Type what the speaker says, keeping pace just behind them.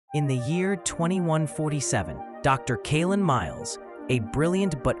In the year 2147, Dr. Kalen Miles, a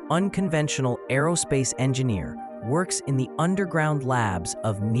brilliant but unconventional aerospace engineer, works in the underground labs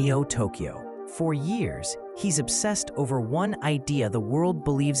of Neo-Tokyo. For years, he's obsessed over one idea the world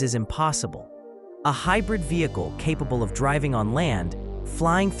believes is impossible: a hybrid vehicle capable of driving on land,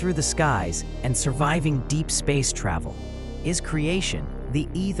 flying through the skies, and surviving deep space travel. His creation, the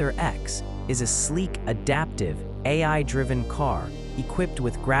Ether X, is a sleek, adaptive, AI-driven car equipped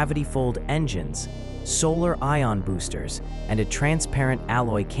with gravity-fold engines, solar ion boosters, and a transparent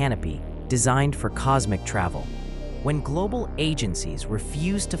alloy canopy designed for cosmic travel. When global agencies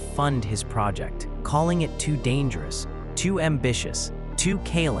refuse to fund his project, calling it too dangerous, too ambitious, too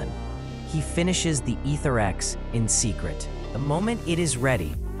Kalen, he finishes the Ether X in secret. The moment it is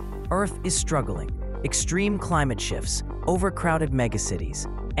ready, Earth is struggling. Extreme climate shifts, overcrowded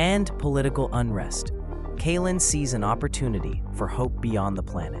megacities, and political unrest. Kalen sees an opportunity for hope beyond the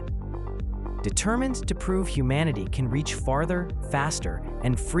planet. Determined to prove humanity can reach farther, faster,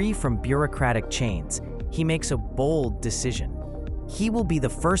 and free from bureaucratic chains, he makes a bold decision. He will be the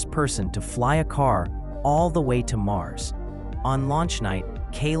first person to fly a car all the way to Mars. On launch night,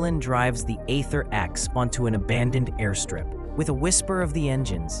 Kalen drives the Ether X onto an abandoned airstrip. With a whisper of the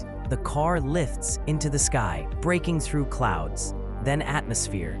engines, the car lifts into the sky, breaking through clouds, then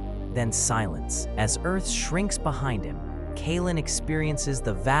atmosphere, then silence. As Earth shrinks behind him, Kalen experiences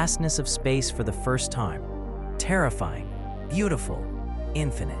the vastness of space for the first time. Terrifying, beautiful,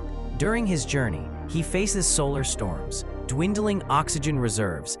 infinite. During his journey, he faces solar storms, dwindling oxygen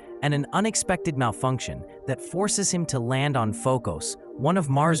reserves, and an unexpected malfunction that forces him to land on Phocos, one of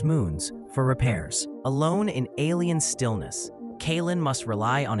Mars' moons, for repairs. Alone in alien stillness, Kalen must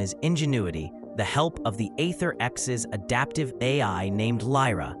rely on his ingenuity, the help of the Ether X's adaptive AI named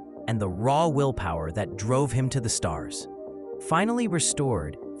Lyra, and the raw willpower that drove him to the stars. Finally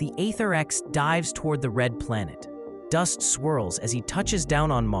restored, the Ether X dives toward the red planet. Dust swirls as he touches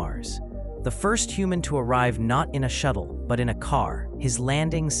down on Mars. The first human to arrive not in a shuttle, but in a car, his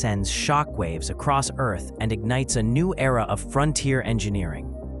landing sends shockwaves across Earth and ignites a new era of frontier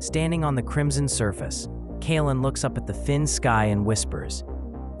engineering. Standing on the crimson surface, Kalen looks up at the thin sky and whispers,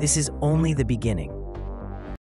 "This is only the beginning."